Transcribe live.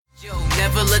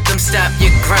ever let them stop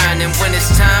your grind. And when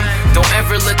it's time, don't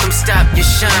ever let them stop your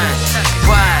shine.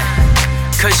 Why?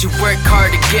 Cause you work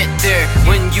hard to get there.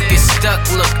 When you get stuck,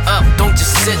 look up, don't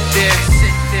just sit there.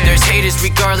 There's haters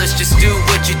regardless, just do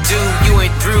what you do. You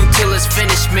ain't through till it's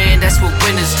finished, man, that's what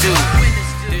winners do.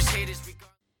 There's haters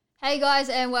regardless. Hey guys,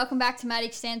 and welcome back to Matt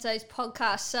Extenso's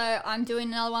podcast. So I'm doing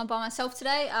another one by myself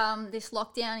today. This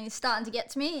lockdown is starting to get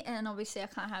to me, and obviously I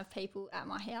can't have people at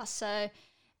my house. So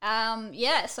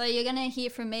so you're going to hear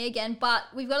from me again, but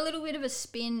we've got a little bit of a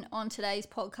spin on today's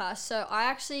podcast. So I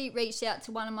actually reached out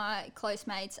to one of my close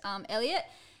mates, Elliot,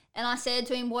 and I said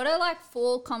to him, what are like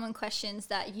 4 common questions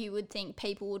that you would think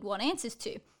people would want answers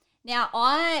to? Now,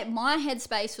 my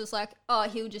headspace was like, oh,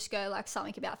 he'll just go like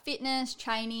something about fitness,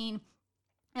 training,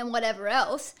 and whatever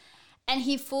else. And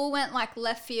he full went like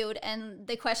left field, and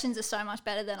the questions are so much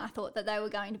better than I thought that they were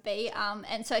going to be.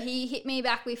 And so he hit me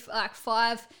back with like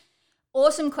 5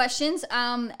 awesome questions.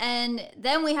 And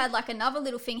then we had like another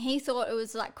little thing. He thought it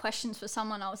was like questions for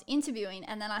someone I was interviewing.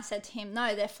 And then I said to him,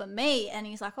 no, they're for me. And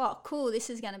he's like, oh, cool. This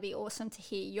is going to be awesome to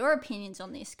hear your opinions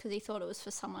on this, because he thought it was for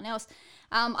someone else.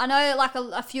 I know like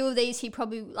a few of these, he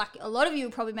probably, like a lot of you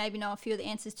probably maybe know a few of the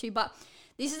answers to, but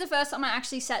this is the first time I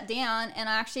actually sat down and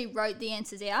I actually wrote the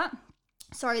answers out.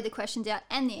 The questions out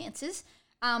and the answers.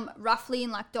 Roughly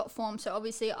in like dot form, so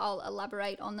obviously I'll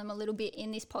elaborate on them a little bit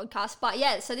in this podcast. But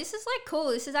yeah, so this is like cool.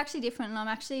 This is actually different, and I'm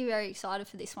actually very excited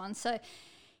for this one. So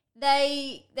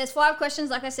there's 5 questions,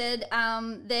 like I said.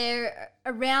 They're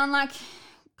around like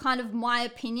kind of my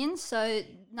opinions. So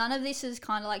none of this is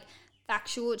kind of like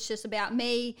factual. It's just about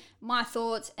me, my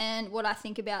thoughts, and what I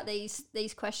think about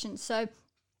these questions. So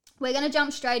we're gonna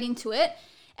jump straight into it.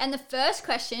 And the first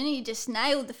question, you just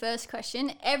nailed the first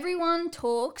question. Everyone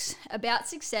talks about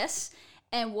success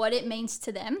and what it means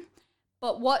to them,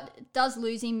 but what does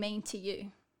losing mean to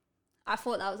you? I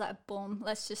thought that was like, boom,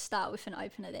 let's just start with an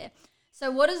opener there. So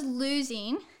what does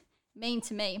losing mean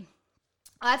to me?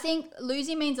 I think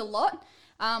losing means a lot.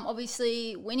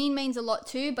 Obviously, winning means a lot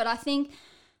too, but I think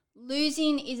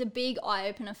losing is a big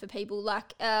eye-opener for people,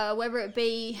 like whether it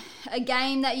be a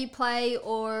game that you play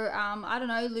or, I don't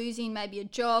know, losing maybe a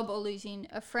job or losing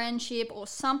a friendship or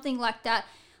something like that.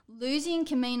 Losing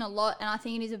can mean a lot, and I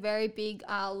think it is a very big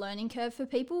learning curve for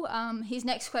people. His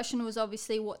next question was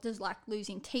obviously, what does like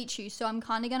losing teach you? So I'm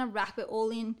kind of going to wrap it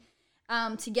all in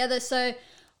together. So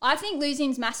I think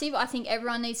losing's massive. I think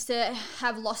everyone needs to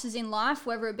have losses in life,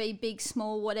 whether it be big,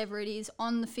 small, whatever it is,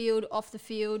 on the field, off the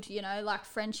field, you know, like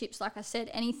friendships, like I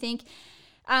said, anything.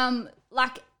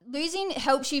 Like losing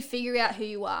helps you figure out who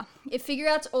you are.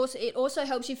 It also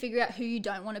helps you figure out who you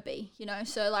don't want to be, you know.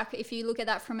 So like if you look at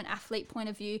that from an athlete point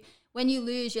of view, when you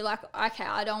lose, you're like, okay,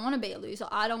 I don't want to be a loser.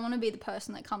 I don't want to be the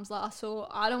person that comes last, or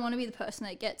I don't want to be the person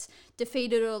that gets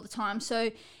defeated all the time. So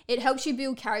it helps you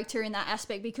build character in that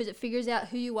aspect, because it figures out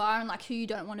who you are and like who you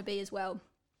don't want to be as well.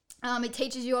 It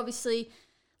teaches you obviously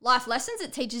life lessons.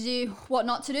 It teaches you what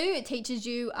not to do. It teaches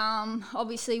you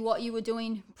obviously what you were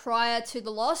doing prior to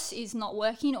the loss is not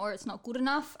working, or it's not good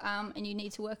enough, and you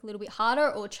need to work a little bit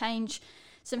harder or change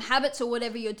some habits or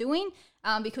whatever you're doing,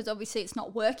 because obviously it's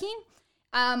not working.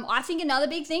 I think another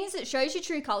big thing is it shows your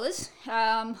true colours.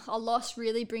 A loss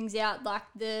really brings out like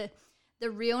the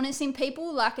realness in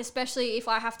people, like especially if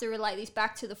I have to relate this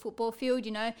back to the football field,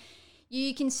 you know,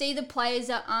 you can see the players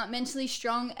that aren't mentally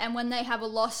strong, and when they have a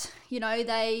loss, you know,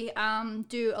 they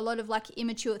do a lot of like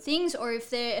immature things, or if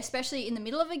they're, especially in the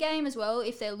middle of a game as well,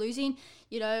 if they're losing,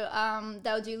 you know,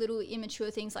 they'll do little immature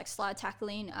things like slide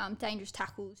tackling, dangerous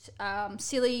tackles,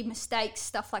 silly mistakes,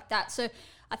 stuff like that. So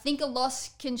I think a loss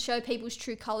can show people's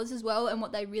true colours as well, and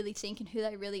what they really think and who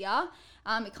they really are.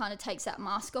 It kind of takes that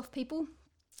mask off people.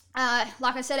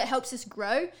 Like I said, it helps us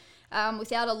grow.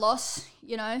 Without a loss,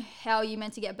 you know, how are you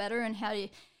meant to get better, and how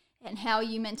are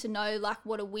you meant to know like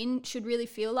what a win should really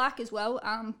feel like as well.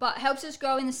 But it helps us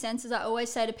grow in the sense, as I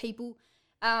always say to people,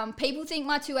 people think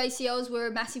my 2 ACLs were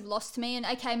a massive loss to me, and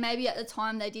okay, maybe at the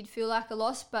time they did feel like a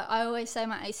loss, but I always say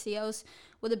my ACLs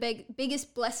were the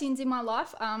biggest blessings in my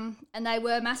life, and they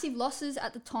were massive losses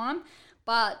at the time,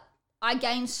 but I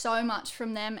gained so much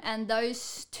from them, and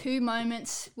those 2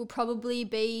 moments will probably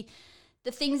be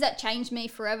the things that changed me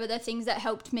forever, the things that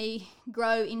helped me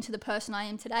grow into the person I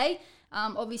am today.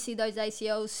 Obviously, those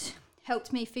ACLs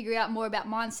helped me figure out more about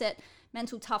mindset,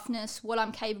 mental toughness, what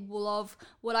I'm capable of,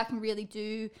 what I can really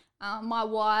do, my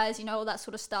whys, you know, all that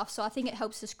sort of stuff. So I think it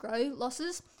helps us grow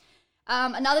losses.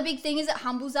 Another big thing is it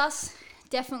humbles us.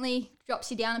 Definitely drops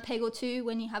you down a peg or 2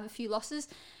 when you have a few losses.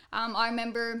 I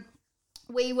remember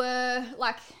we were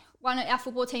like, our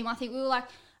football team, I think we were like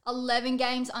 11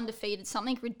 games undefeated,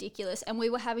 something ridiculous, and we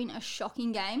were having a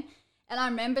shocking game. And I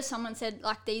remember someone said,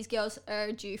 like, these girls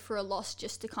are due for a loss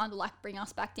just to kind of, like, bring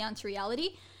us back down to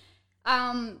reality.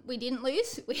 We didn't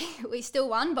lose. We still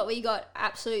won, but we got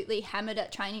absolutely hammered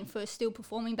at training for still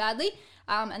performing badly.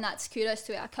 And that's kudos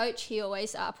to our coach. He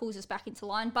always pulls us back into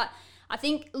line. But I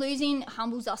think losing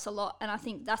humbles us a lot, and I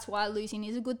think that's why losing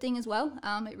is a good thing as well.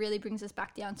 It really brings us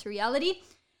back down to reality.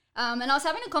 And I was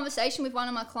having a conversation with one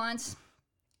of my clients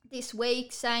this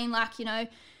week saying, like, you know,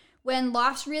 when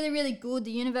life's really, really good,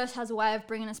 the universe has a way of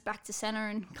bringing us back to center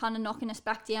and kind of knocking us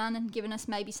back down and giving us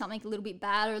maybe something a little bit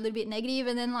bad or a little bit negative.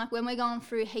 And then, like, when we're going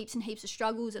through heaps and heaps of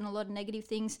struggles and a lot of negative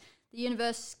things, the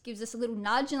universe gives us a little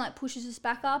nudge and, like, pushes us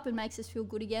back up and makes us feel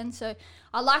good again. So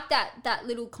I like that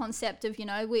little concept of, you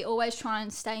know, we always try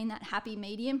and stay in that happy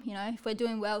medium. You know, if we're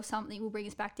doing well, something will bring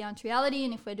us back down to reality.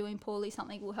 And if we're doing poorly,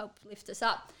 something will help lift us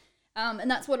up.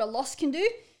 And that's what a loss can do.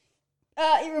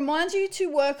 It reminds you to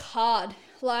work hard.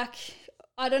 Like,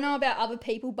 I don't know about other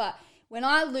people, but when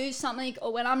I lose something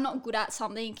or when I'm not good at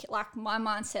something, like, my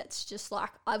mindset's just like,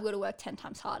 I've got to work 10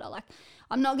 times harder. Like,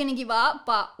 I'm not going to give up,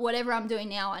 but whatever I'm doing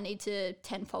now, I need to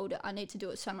tenfold it. I need to do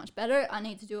it so much better. I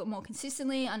need to do it more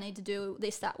consistently. I need to do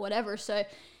this, that, whatever. So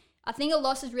I think a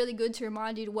loss is really good to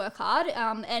remind you to work hard.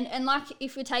 And like,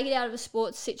 if we take it out of a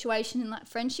sports situation and, like,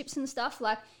 friendships and stuff,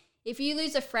 like, if you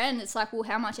lose a friend, it's like, well,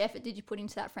 how much effort did you put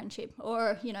into that friendship?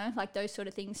 Or, you know, like, those sort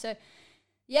of things. So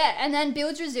yeah, and then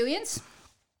builds resilience.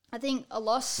 I think a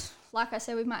loss, like I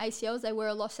said with my ACLs, they were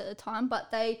a loss at the time,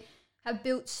 but they have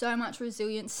built so much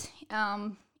resilience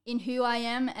in who I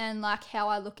am and, like, how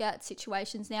I look at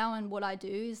situations now and what I do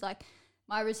is, like,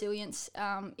 my resilience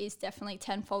is definitely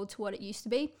tenfold to what it used to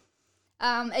be.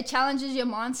 It challenges your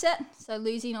mindset. So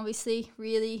losing obviously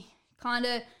really kind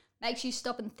of makes you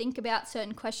stop and think about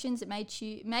certain questions. It makes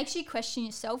you question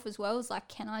yourself as well. It's like,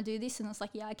 can I do this? And it's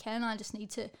like, yeah, I can. I just need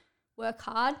to work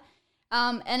hard.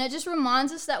 And it just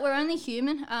reminds us that we're only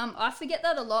human. I forget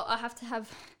that a lot. I have to have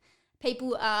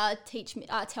people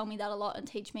tell me that a lot and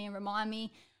teach me and remind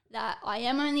me that I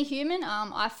am only human.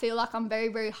 I feel like I'm very,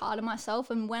 very hard on myself.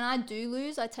 And when I do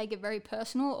lose, I take it very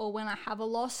personal. Or when I have a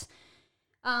loss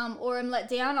or I'm let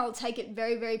down, I'll take it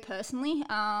very, very personally.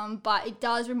 But it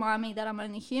does remind me that I'm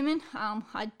only human.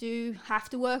 I do have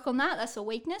to work on that. That's a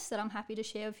weakness that I'm happy to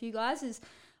share with you guys is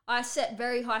I set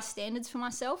very high standards for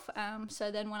myself.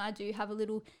 So then when I do have a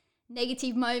little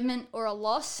negative moment or a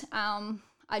loss,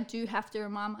 I do have to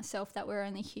remind myself that we're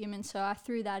only human. So I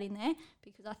threw that in there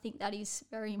because I think that is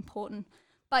very important.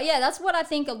 But yeah, that's what I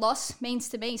think a loss means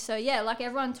to me. So yeah, like,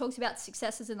 everyone talks about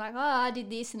successes and, like, oh, I did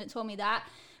this and it taught me that.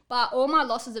 But all my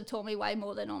losses have taught me way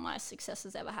more than all my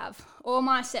successes ever have. All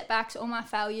my setbacks, all my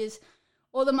failures,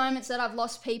 all the moments that I've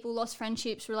lost people, lost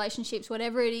friendships, relationships,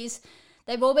 whatever it is,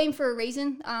 they've all been for a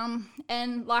reason.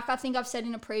 And like I think I've said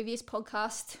in a previous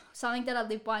podcast, something that I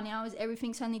live by now is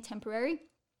everything's only temporary.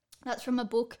 That's from a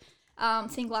book,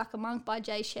 Think Like a Monk by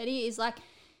Jay Shetty. Is like,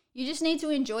 you just need to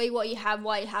enjoy what you have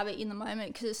while you have it in the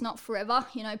moment, because it's not forever.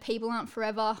 You know, people aren't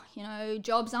forever. You know,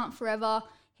 jobs aren't forever.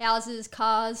 Houses,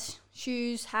 cars,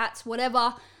 shoes, hats,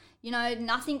 whatever. You know,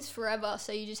 nothing's forever.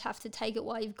 So you just have to take it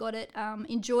while you've got it.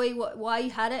 Enjoy while you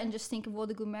had it, and just think of all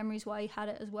the good memories while you had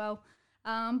it as well.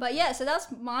 But yeah, so that's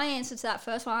my answer to that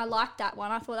first one. I liked that one.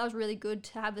 I thought that was really good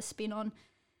to have a spin on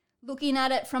looking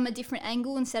at it from a different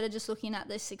angle instead of just looking at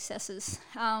the successes.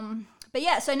 But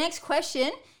yeah, so next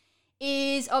question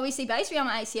is obviously based around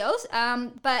my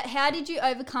ACLs. But how did you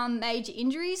overcome major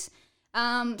injuries?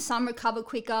 Some recover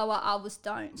quicker while others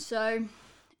don't. So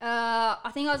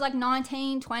I think I was like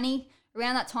 19, 20.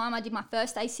 Around that time I did my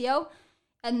first ACL.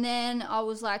 And then I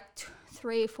was like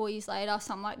 3 or 4 years later,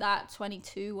 something like that,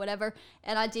 22, whatever.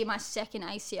 And I did my second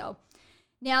ACL.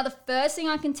 Now, the first thing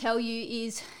I can tell you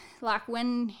is, like,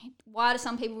 why do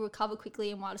some people recover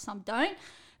quickly and why do some don't? A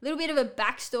little bit of a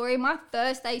backstory. My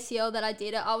first ACL that I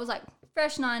did, I was like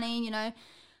fresh 19, you know.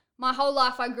 My whole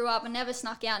life I grew up and never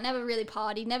snuck out, never really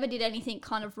partied, never did anything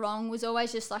kind of wrong. Was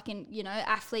always just like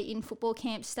athlete in football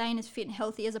camp, staying as fit and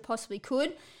healthy as I possibly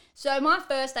could. So my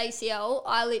first ACL,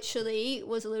 I literally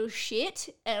was a little shit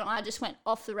and I just went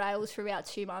off the rails for about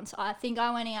 2 months. I think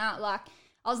I went out, like,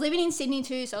 I was living in Sydney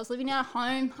too, so I was living out of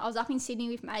home. I was up in Sydney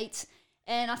with mates,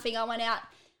 and I think I went out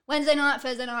Wednesday night,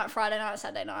 Thursday night, Friday night,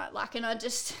 Saturday night, like, and I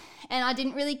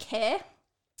didn't really care.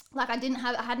 Like, I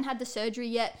hadn't had the surgery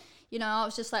yet. You know, I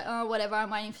was just like, oh, whatever, I'm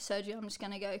waiting for surgery, I'm just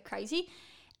going to go crazy.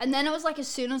 And then it was like, as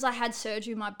soon as I had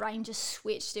surgery, my brain just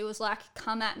switched. It was like,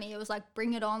 come at me. It was like,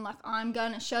 bring it on. Like, I'm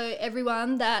going to show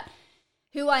everyone that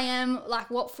who I am,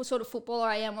 like what sort of footballer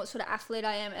I am, what sort of athlete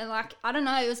I am. And like, I don't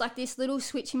know, it was like this little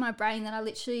switch in my brain that I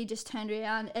literally just turned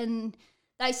around. And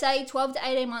they say 12 to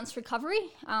 18 months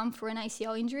recovery for an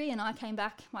ACL injury, and I came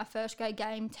back my first grade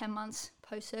game 10 months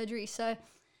post-surgery. So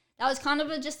that was kind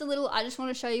of just a little, I just want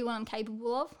to show you what I'm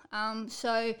capable of.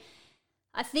 So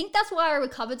I think that's why I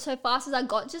recovered so fast, is I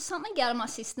got just something out of my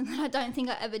system that I don't think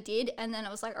I ever did. And then I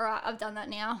was like, all right, I've done that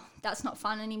now. That's not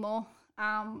fun anymore.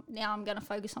 Now I'm going to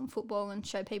focus on football and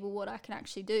show people what I can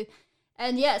actually do.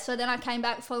 And yeah, so then I came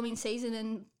back the following season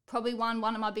and probably won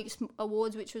one of my biggest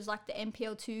awards, which was like the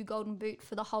NPL2 Golden Boot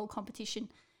for the whole competition.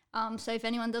 So if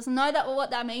anyone doesn't know that or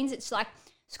what that means, it's like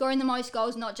scoring the most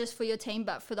goals, not just for your team,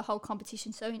 but for the whole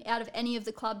competition. So out of any of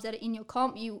the clubs that are in your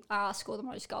comp, you score the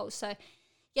most goals. So you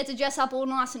get to dress up all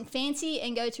nice and fancy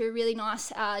and go to a really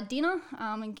nice dinner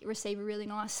and receive a really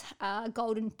nice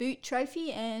Golden Boot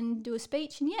trophy and do a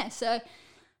speech. And yeah, so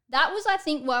that was, I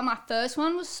think, why my first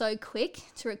one was so quick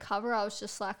to recover. I was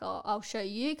just like, oh, I'll show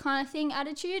you kind of thing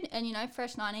attitude. And, you know,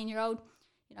 fresh 19-year-old,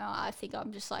 you know, I think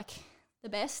I'm just like the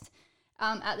best.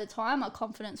 At the time, my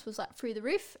confidence was like through the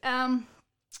roof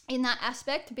in that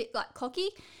aspect, a bit like cocky.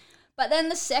 But then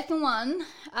the second one,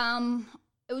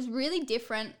 it was really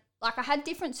different. Like I had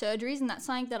different surgeries, and that's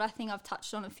something that I think I've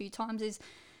touched on a few times is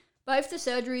both the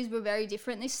surgeries were very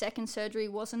different. This second surgery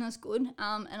wasn't as good.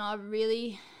 And I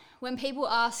really, when people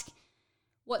ask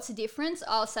what's the difference,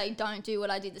 I'll say don't do what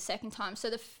I did the second time.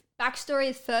 So the backstory,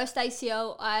 the first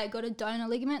ACL, I got a donor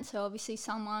ligament. So obviously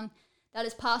someone that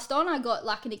has passed on, I got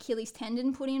like an Achilles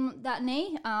tendon put in that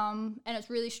knee, and it's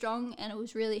really strong and it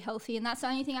was really healthy. And that's the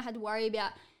only thing I had to worry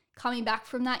about coming back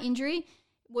from that injury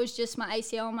was just my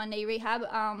ACL and my knee rehab.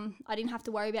 I didn't have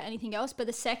to worry about anything else. But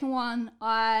the second one,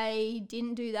 I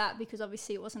didn't do that because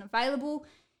obviously it wasn't available.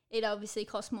 It obviously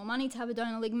cost more money to have a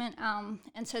donor ligament.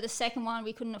 And so the second one,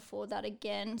 we couldn't afford that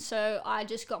again. So I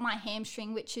just got my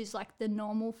hamstring, which is like the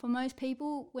normal for most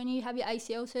people when you have your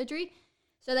ACL surgery.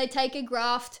 So they take a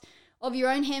graft of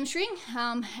your own hamstring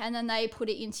and then they put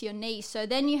it into your knee. So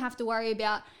then you have to worry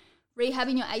about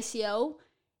rehabbing your ACL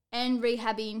and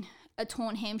rehabbing a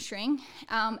torn hamstring.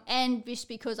 And just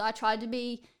because I tried to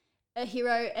be a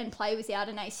hero and play without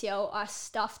an ACL, I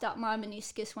stuffed up my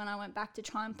meniscus when I went back to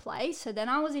try and play. So then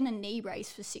I was in a knee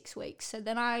brace for 6 weeks. So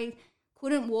then I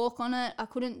couldn't walk on it. I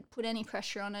couldn't put any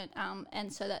pressure on it.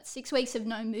 And so that 6 weeks of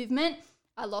no movement,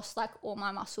 I lost like all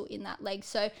my muscle in that leg.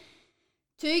 So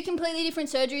 2 completely different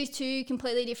surgeries, 2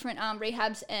 completely different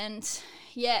rehabs. And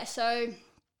yeah, so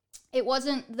it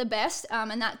wasn't the best.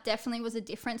 And that definitely was a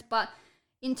difference. But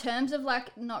in terms of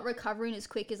like not recovering as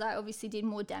quick, as I obviously did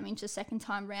more damage the second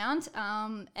time round.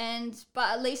 But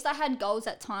at least I had goals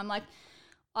that time. Like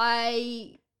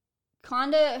I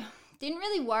kind of didn't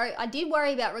really worry. I did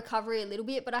worry about recovery a little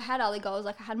bit, but I had other goals.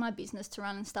 Like I had my business to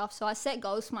run and stuff. So I set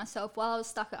goals for myself while I was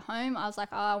stuck at home. I was like,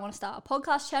 oh, I want to start a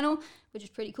podcast channel, which is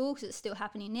pretty cool because it's still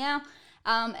happening now.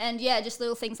 And yeah, just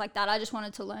little things like that. I just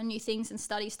wanted to learn new things and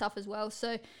study stuff as well.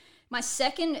 So my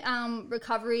second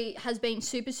recovery has been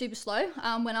super, super slow.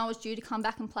 When I was due to come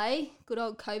back and play, good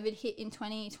old COVID hit in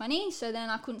 2020. So then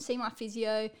I couldn't see my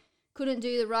physio, couldn't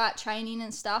do the right training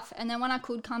and stuff. And then when I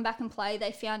could come back and play,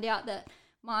 they found out that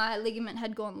my ligament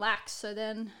had gone lax. So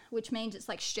then, which means it's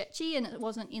like stretchy and it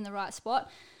wasn't in the right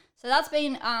spot. So that's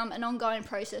been an ongoing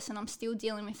process, and I'm still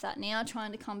dealing with that now,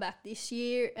 trying to come back this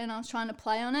year. And I was trying to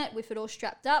play on it with it all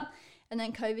strapped up. And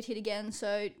then COVID hit again,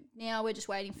 so now we're just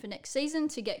waiting for next season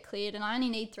to get cleared. And I only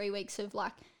need 3 weeks of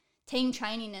like team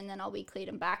training, and then I'll be cleared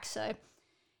and back. So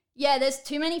yeah, there's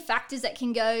too many factors that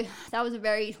can go. That was a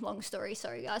very long story,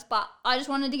 sorry guys. But I just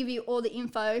wanted to give you all the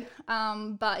info.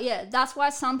 But yeah, that's why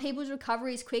some people's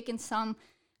recovery is quick and some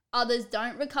others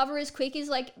don't recover as quick. Is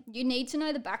like you need to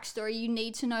know the backstory. You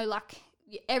need to know like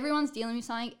everyone's dealing with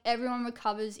something. Everyone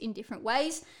recovers in different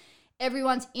ways.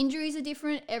 Everyone's injuries are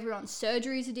different. Everyone's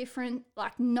surgeries are different.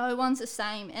 Like no one's the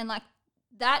same. And like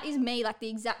that is me, like the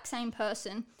exact same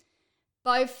person.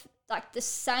 Both like the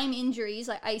same injuries,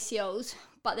 like ACLs,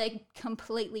 but they're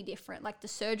completely different. Like the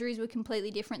surgeries were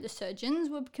completely different. The surgeons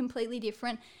were completely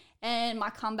different. And my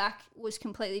comeback was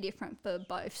completely different for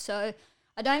both. So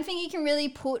I don't think you can really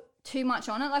put too much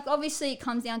on it. Like obviously it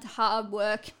comes down to hard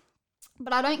work,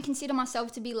 but I don't consider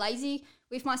myself to be lazy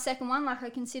with my second one. Like I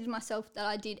considered myself that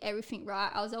I did everything right.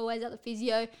 I was always at the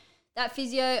physio. That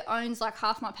physio owns like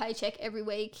half my paycheck every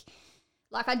week.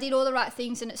 Like I did all the right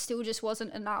things and it still just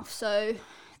wasn't enough. So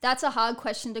that's a hard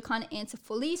question to kind of answer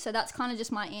fully. So that's kind of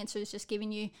just my answer, is just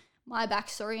giving you my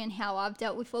backstory and how I've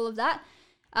dealt with all of that.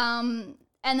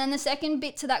 And then the second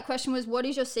bit to that question was, what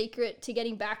is your secret to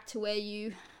getting back to where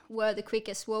you were the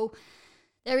quickest? Well,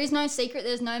 there is no secret.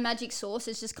 There's no magic sauce.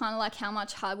 It's just kind of like how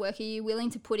much hard work are you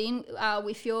willing to put in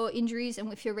with your injuries and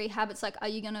with your rehab. It's like, are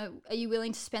you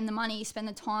willing to spend the money, spend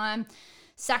the time,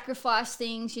 sacrifice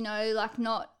things, you know, like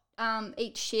not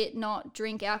eat shit, not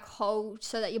drink alcohol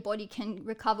so that your body can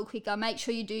recover quicker. Make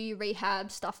sure you do your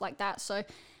rehab, stuff like that. So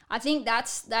I think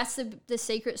that's the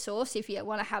secret sauce if you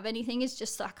want to have anything, is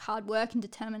just like hard work and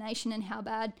determination and how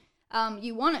bad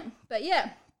you want it. But yeah,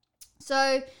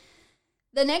 so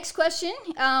the next question,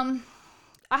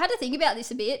 I had to think about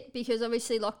this a bit because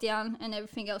obviously lockdown and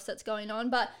everything else that's going on,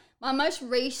 but my most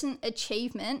recent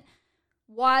achievement,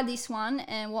 why this one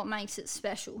and what makes it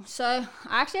special. So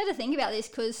I actually had to think about this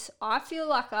because I feel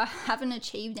like I haven't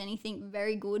achieved anything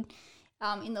very good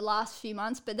in the last few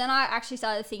months, but then I actually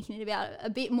started thinking about it a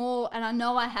bit more, and I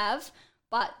know I have,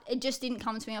 but it just didn't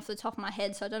come to me off the top of my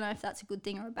head, so I don't know if that's a good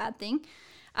thing or a bad thing.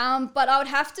 But I would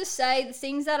have to say the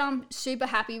things that I'm super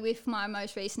happy with my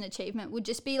most recent achievement would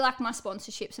just be like my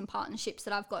sponsorships and partnerships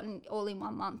that I've gotten all in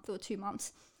 1 month or 2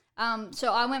 months.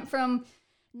 So I went from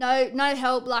no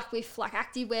help like with like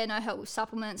activewear, no help with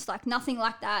supplements, like nothing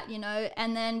like that, you know.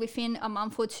 And then within a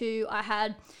month or two, I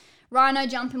had Rhino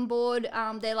jumping board.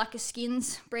 They're like a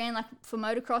skins brand, like for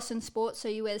motocross and sports. So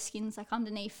you wear the skins like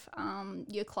underneath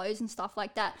your clothes and stuff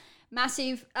like that.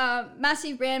 Massive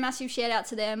brand, massive shout out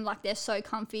to them. Like they're so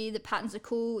comfy. The patterns are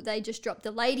cool. They just dropped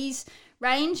the ladies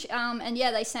range. And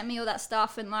yeah, they sent me all that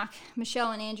stuff. And like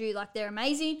Michelle and Andrew, like they're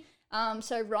amazing.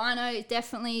 So Rhino,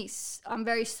 definitely, I'm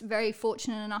very, very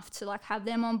fortunate enough to like have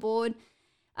them on board.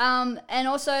 And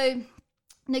also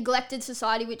Neglected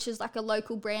Society, which is like a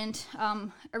local brand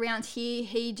around here.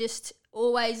 He just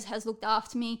always has looked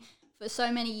after me for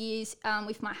so many years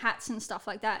with my hats and stuff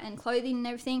like that and clothing and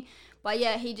everything. But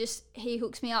yeah, he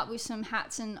hooks me up with some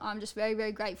hats, and I'm just very,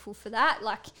 very grateful for that.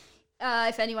 Like,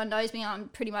 if anyone knows me, I'm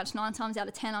pretty much 9 times out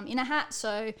of 10 I'm in a hat,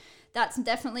 so that's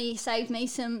definitely saved me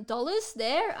some dollars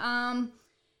there.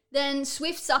 Then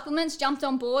Swift Supplements jumped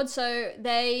on board, so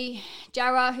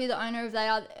Jara, who the owner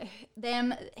of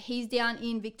he's down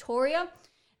in Victoria.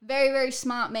 Very, very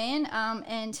smart man,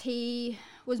 and he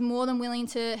was more than willing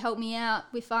to help me out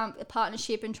with a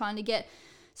partnership and trying to get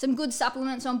some good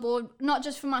supplements on board, not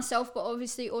just for myself, but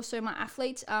obviously also my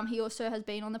athletes. He also has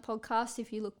been on the podcast,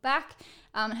 if you look back,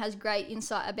 and has great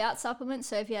insight about supplements.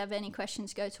 So if you have any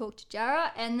questions, go talk to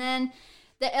Jara. And then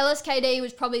the LSKD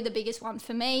was probably the biggest one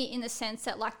for me, in the sense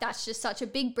that like that's just such a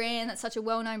big brand, that's such a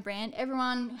well-known brand.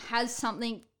 Everyone has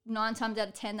something 9 times out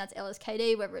of 10 that's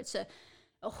LSKD, whether it's a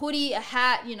hoodie, a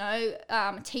hat, you know,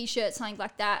 a t-shirt, something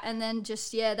like that. And then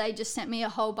they just sent me a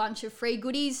whole bunch of free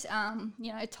goodies,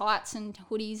 you know, tights and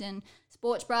hoodies and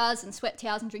sports bras and sweat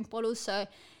towels and drink bottles. So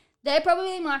they're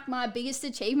probably like my biggest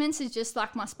achievements, is just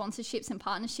like my sponsorships and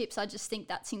partnerships. I just think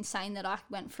that's insane that I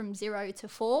went from 0 to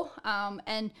 4.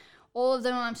 And all of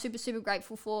them I'm super, super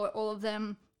grateful for. All of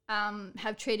them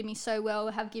have treated me so well,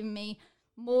 have given me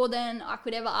more than I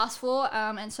could ever ask for.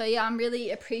 And so, yeah, I'm really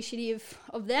appreciative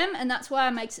of them. And that's why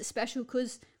it makes it special,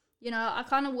 because, you know, I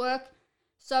kind of work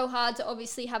so hard to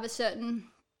obviously have a certain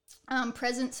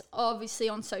presence, obviously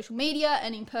on social media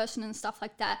and in person and stuff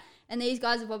like that. And these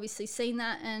guys have obviously seen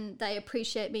that, and they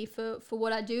appreciate me for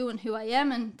what I do and who I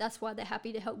am. And that's why they're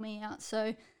happy to help me out.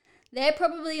 So they're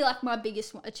probably like my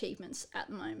biggest achievements at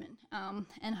the moment.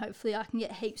 And hopefully I can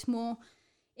get heaps more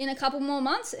in a couple more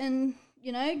months and,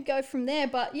 you know, go from there.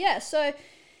 But yeah, so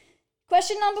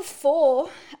question number 4,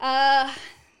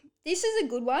 this is a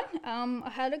good one. I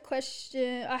had a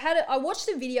question, I watched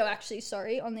a video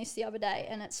actually, on this the other day,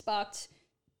 and it sparked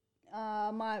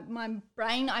my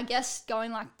brain, I guess,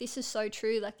 going like, this is so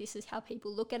true, like this is how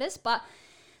people look at us. But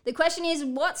the question is,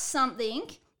 what's something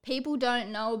people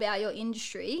don't know about your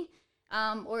industry,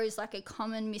 or is like a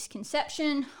common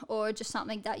misconception, or just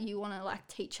something that you want to like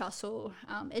teach us or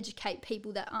educate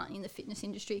people that aren't in the fitness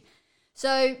industry?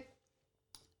 So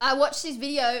I watched this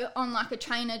video on like a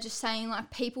trainer just saying like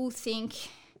people think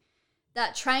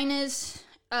that trainers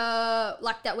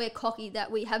like that we're cocky,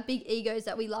 that we have big egos,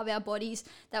 that we love our bodies,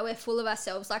 that we're full of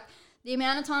ourselves. Like the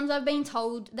amount of times I've been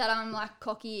told that I'm like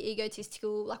cocky,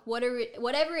 egotistical, like whatever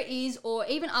it is, or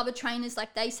even other trainers,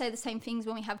 like they say the same things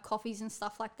when we have coffees and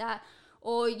stuff like that.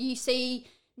 Or you see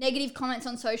negative comments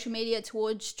on social media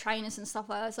towards trainers and stuff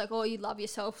like that. It's like, oh, you love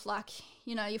yourself, like,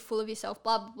 you know, you're full of yourself,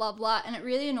 blah, blah, blah. And it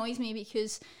really annoys me,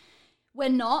 because we're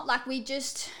not. Like,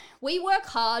 we work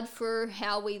hard for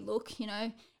how we look, you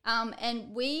know,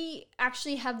 and we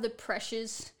actually have the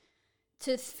pressures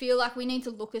to feel like we need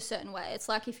to look a certain way. It's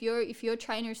like if your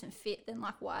trainer isn't fit, then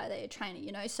like, why are they a trainer,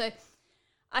 you know? So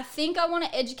I think I want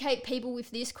to educate people with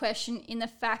this question, in the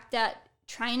fact that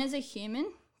trainers are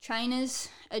human. Trainers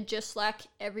are just like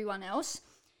everyone else.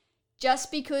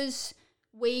 Just because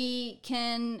we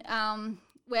can,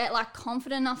 we're like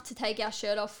confident enough to take our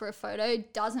shirt off for a photo,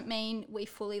 doesn't mean we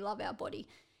fully love our body.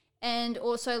 And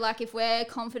also, like, if we're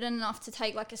confident enough to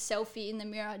take, like, a selfie in the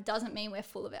mirror, it doesn't mean we're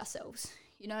full of ourselves.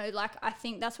 You know, like, I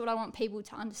think that's what I want people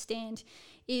to understand,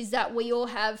 is that we all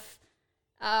have,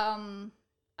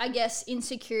 I guess,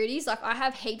 insecurities. Like, I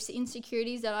have heaps of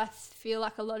insecurities that I feel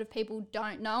like a lot of people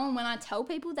don't know. And when I tell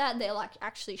people that, they're, like,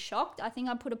 actually shocked. I think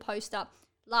I put a post up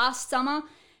last summer,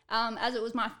 as it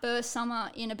was my first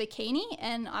summer in a bikini,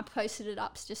 and I posted it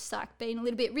up just, like, being a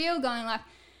little bit real, going, like,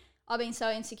 I've been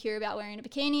so insecure about wearing a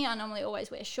bikini. I normally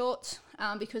always wear shorts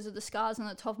because of the scars on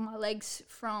the top of my legs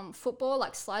from football,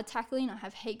 like slide tackling. I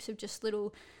have heaps of just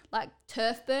little, like,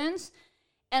 turf burns.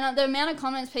 And the amount of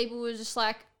comments people were just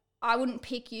like, I wouldn't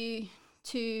pick you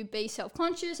to be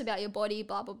self-conscious about your body,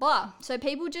 blah, blah, blah. So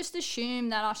people just assume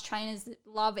that us trainers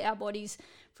love our bodies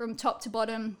from top to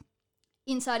bottom,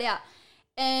 inside out.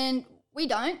 And we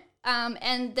don't.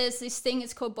 And there's this thing,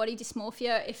 it's called body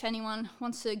dysmorphia, if anyone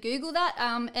wants to Google that.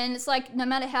 And it's like, no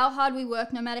matter how hard we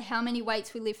work, no matter how many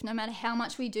weights we lift, no matter how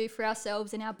much we do for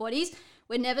ourselves and our bodies,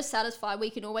 we're never satisfied.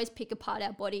 We can always pick apart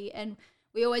our body, and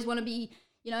we always want to be,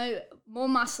 you know, more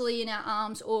muscly in our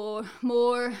arms or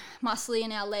more muscly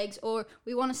in our legs, or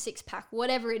we want a six-pack,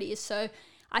 whatever it is. So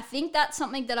I think that's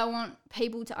something that I want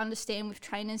people to understand with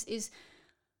trainers is,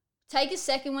 take a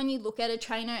second when you look at a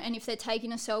trainer, and if they're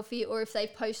taking a selfie, or if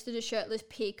they've posted a shirtless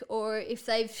pic, or if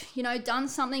they've, you know, done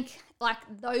something like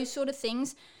those sort of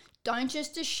things, don't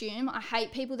just assume. I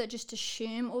hate people that just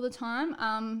assume all the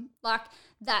time, like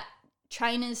that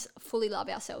trainers fully love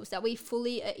ourselves, that we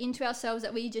fully are into ourselves,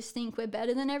 that we just think we're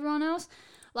better than everyone else.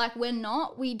 Like, we're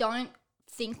not. We don't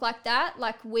think like that.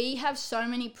 Like, we have so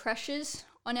many pressures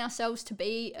on ourselves to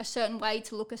be a certain way,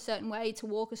 to look a certain way, to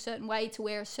walk a certain way, to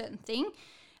wear a certain thing.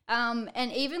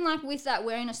 And even like with that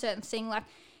wearing a certain thing, like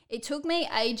it took me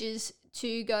ages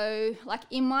to go, like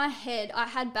in my head, I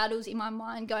had battles in my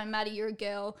mind going, Maddie, you're a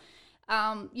girl.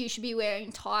 You should be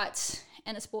wearing tights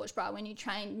and a sports bra when you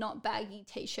train, not baggy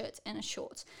t-shirts and a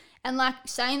shorts. And like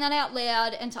saying that out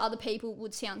loud and to other people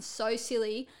would sound so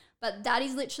silly, but that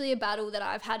is literally a battle that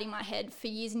I've had in my head for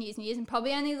years and years and years. And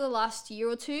probably only the last year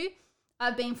or two,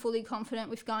 I've been fully confident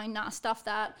with going, nah, stuff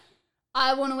that.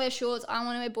 I want to wear shorts, I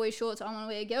want to wear boy shorts, I want to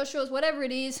wear girl shorts, whatever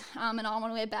it is, and I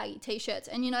want to wear baggy t-shirts.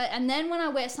 And, you know, and then when I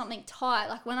wear something tight,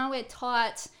 like when I wear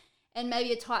tights and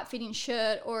maybe a tight fitting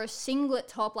shirt or a singlet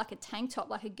top, like a tank top,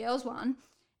 like a girl's one,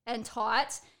 and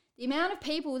tights, the amount of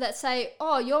people that say,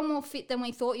 oh, you're more fit than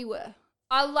we thought you were.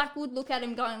 I like would look at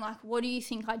him going like, what do you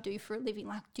think I do for a living?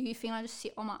 Like, do you think I just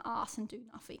sit on my ass and do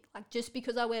nothing? Like, just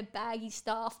because I wear baggy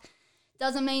stuff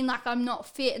doesn't mean like I'm not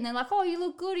fit. And they're like, oh, you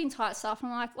look good in tight stuff.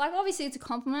 And I'm like obviously it's a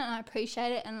compliment and I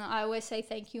appreciate it. And I always say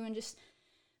thank you and just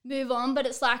move on. But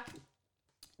it's like,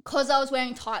 because I was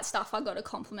wearing tight stuff, I got a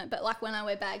compliment. But like when I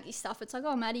wear baggy stuff, it's like,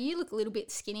 oh, Maddie, you look a little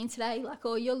bit skinny today. Like,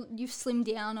 or you've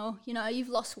slimmed down, or, you know, you've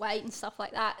lost weight and stuff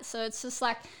like that. So it's just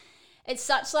like, it's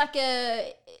such like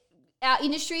our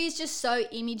industry is just so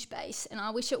image-based, and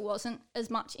I wish it wasn't as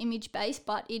much image-based,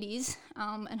 but it is.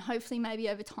 And hopefully maybe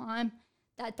over time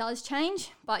that does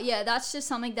change. But yeah, that's just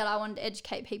something that I wanted to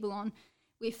educate people on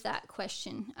with that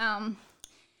question. And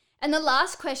the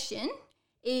last question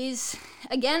is,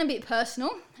 again, a bit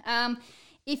personal.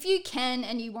 If you can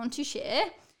and you want to share,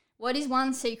 what is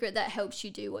one secret that helps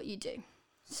you do what you do?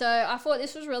 So I thought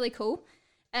this was really cool.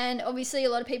 And obviously a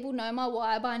lot of people know my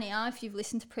why by now if you've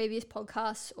listened to previous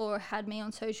podcasts or had me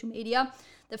on social media.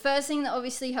 The first thing that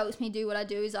obviously helps me do what I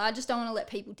do is I just don't want to let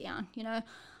people down, you know.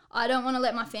 I don't want to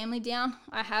let my family down.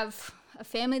 I have a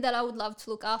family that I would love to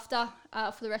look after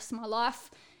for the rest of my life.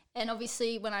 And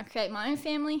obviously when I create my own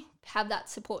family, have that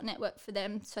support network for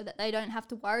them so that they don't have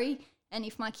to worry. And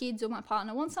if my kids or my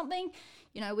partner want something,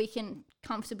 you know, we can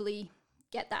comfortably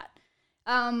get that.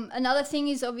 Another thing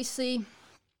is obviously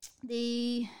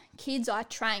the kids I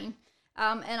train.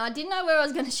 And I didn't know where I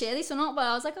was going to share this or not, but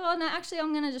I was like, oh, no, actually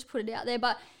I'm going to just put it out there.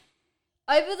 But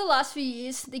over the last few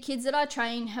years, the kids that I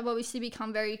train have obviously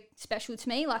become very special to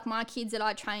me. Like my kids that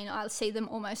I train, I see them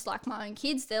almost like my own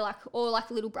kids. They're like all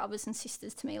like little brothers and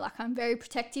sisters to me. Like I'm very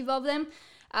protective of them.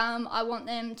 I want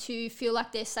them to feel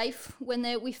like they're safe when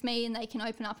they're with me and they can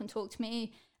open up and talk to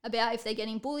me about if they're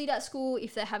getting bullied at school,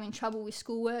 if they're having trouble with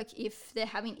schoolwork, if they're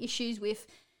having issues with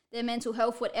their mental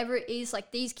health, whatever it is.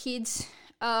 Like these kids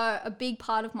are a big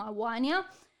part of my why now.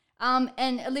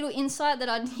 And a little insight that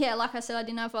like I said, I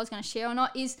didn't know if I was going to share or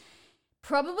not, is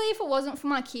probably if it wasn't for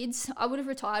my kids, I would have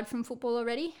retired from football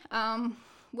already.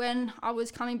 When I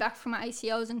was coming back from my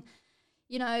ACLs, and,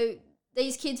 you know,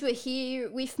 these kids were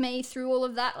here with me through all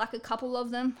of that, like a couple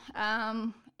of them.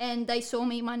 And they saw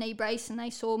me in my knee brace, and they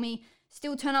saw me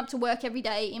still turn up to work every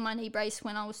day in my knee brace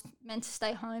when I was meant to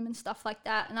stay home and stuff like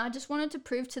that. And I just wanted to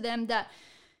prove to them that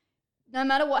no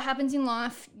matter what happens in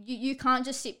life, you can't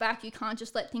just sit back. You can't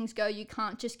just let things go. You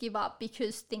can't just give up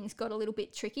because things got a little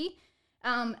bit tricky.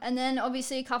 And then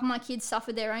obviously a couple of my kids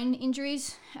suffered their own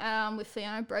injuries with,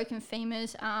 broken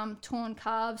femurs, torn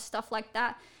calves, stuff like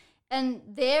that. And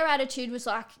their attitude was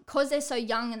like, because they're so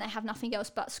young and they have nothing else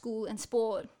but school and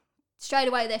sport, straight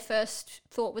away their first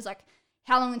thought was like,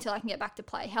 how long until I can get back to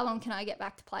play? How long can I get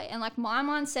back to play? And like my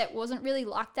mindset wasn't really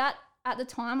like that at the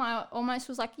time. I almost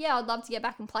was like, yeah, I'd love to get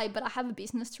back and play, but I have a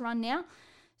business to run now.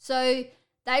 So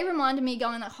they reminded me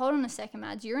going like, hold on a second,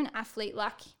 Mads, you're an athlete.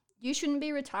 Like you shouldn't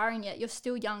be retiring yet. You're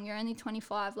still young. You're only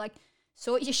 25. Like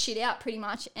sort your shit out pretty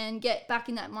much and get back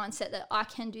in that mindset that I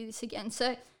can do this again.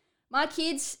 So my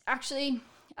kids actually,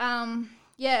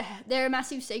 they're a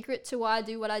massive secret to why I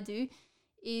do what I do,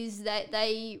 is that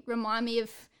they remind me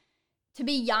of to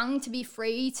be young, to be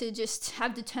free, to just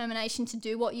have determination to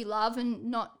do what you love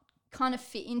and not kind of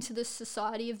fit into the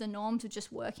society of the norms of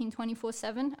just working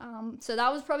 24/7. So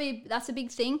that's a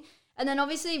big thing. And then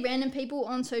obviously random people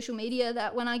on social media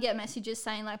that when I get messages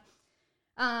saying like,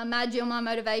 Mads, you're my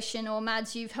motivation, or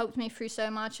Mads, you've helped me through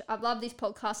so much. I love this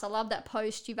podcast. I love that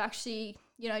post. You've actually,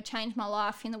 changed my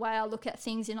life in the way I look at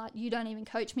things, and like you don't even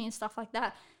coach me and stuff like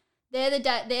that. They're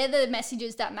the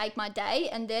messages that make my day,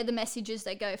 and they're the messages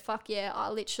that go, fuck yeah, I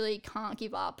literally can't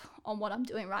give up on what I'm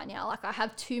doing right now. Like I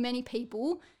have too many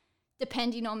people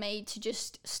depending on me to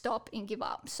just stop and give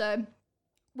up. So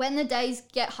when the days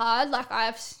get hard, like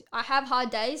I have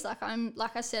hard days. Like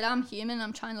I said, I'm human.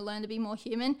 I'm trying to learn to be more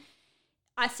human.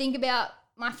 I think about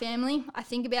my family. I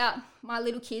think about my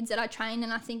little kids that I train,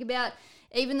 and I think about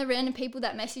even the random people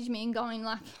that message me and going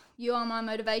like, you are my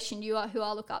motivation. You are who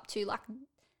I look up to. Like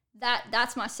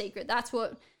that's my secret. That's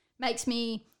what makes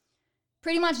me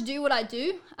pretty much do what I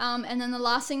do. And then the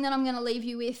last thing that I'm going to leave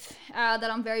you with that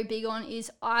I'm very big on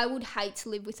is I would hate to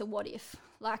live with a what if.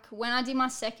 Like when I did my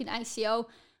second ACL,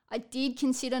 I did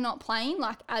consider not playing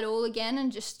like at all again and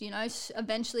just,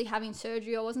 eventually having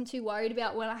surgery. I wasn't too worried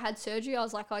about when I had surgery. I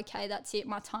was like, okay, that's it.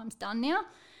 My time's done now.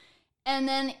 And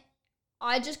then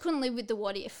I just couldn't live with the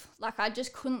what if. Like I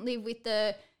just couldn't live with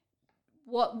the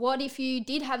what if you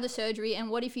did have the surgery, and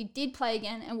what if you did play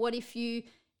again, and what if you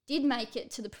did make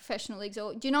it to the professional leagues?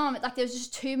 Or do you know what I mean? Like there's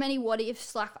just too many what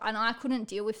ifs, like, and I couldn't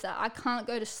deal with that. I can't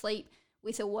go to sleep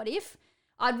with a what if.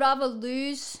 I'd rather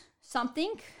lose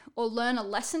something or learn a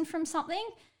lesson from something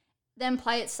than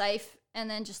play it safe and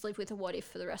then just live with a what if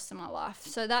for the rest of my life.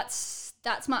 So that's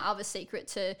my other secret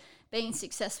to being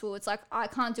successful. It's like I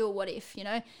can't do a what if,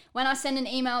 When I send an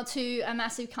email to a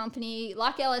massive company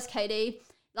like LSKD,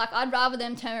 like I'd rather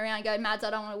them turn around and go, Mads, I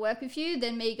don't want to work with you,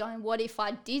 than me going, what if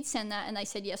I did send that and they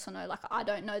said yes or no? Like I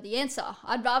don't know the answer.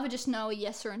 I'd rather just know a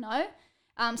yes or a no.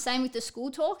 Same with the school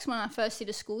talks. When I first did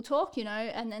a school talk,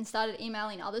 and then started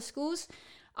emailing other schools,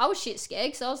 I was shit scared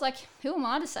because I was like, who am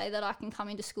I to say that I can come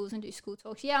into schools and do school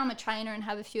talks? Yeah, I'm a trainer and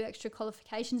have a few extra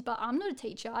qualifications, but I'm not a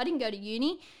teacher. I didn't go to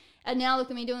uni. And now look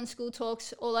at me doing school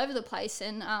talks all over the place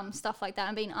and stuff like that.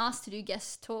 I'm being asked to do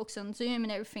guest talks on Zoom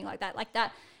and everything like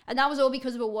that. And that was all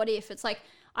because of a what if. It's like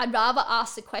I'd rather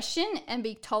ask the question and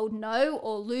be told no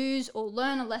or lose or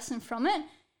learn a lesson from it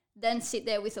than sit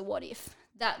there with a what if.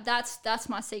 That's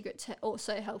my secret to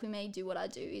also helping me do what I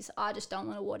do, is I just don't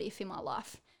want a what if in my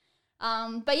life.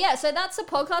 But yeah, so that's the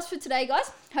podcast for today,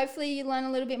 guys. Hopefully you learn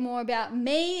a little bit more about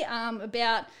me,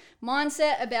 about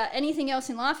mindset, about anything else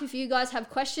in life. If you guys have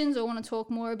questions or want to talk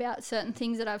more about certain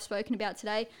things that I've spoken about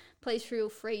today, please feel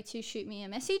free to shoot me a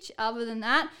message. Other than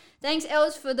that, thanks,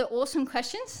 Els, for the awesome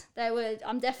questions.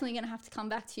 I'm definitely going to have to come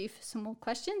back to you for some more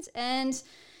questions. And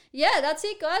yeah, that's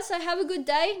it, guys. So have a good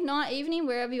day, night, evening,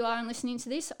 wherever you are and listening to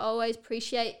this. I always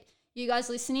appreciate you guys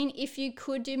listening. If you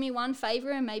could do me one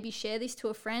favor and maybe share this to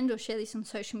a friend or share this on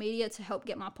social media to help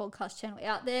get my podcast channel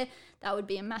out there, that would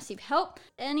be a massive help.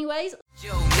 Anyways,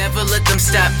 yo, never let them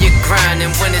stop your grind,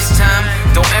 and when it's time,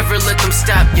 don't ever let them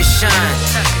stop your shine.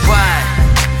 Why?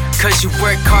 Cause you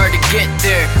work hard to get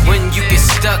there. When you get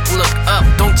stuck, look up,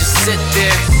 don't just sit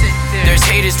there. There's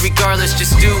haters regardless,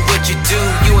 just do what you do.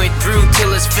 You ain't through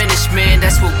till it's finished, man,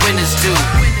 that's what winners do.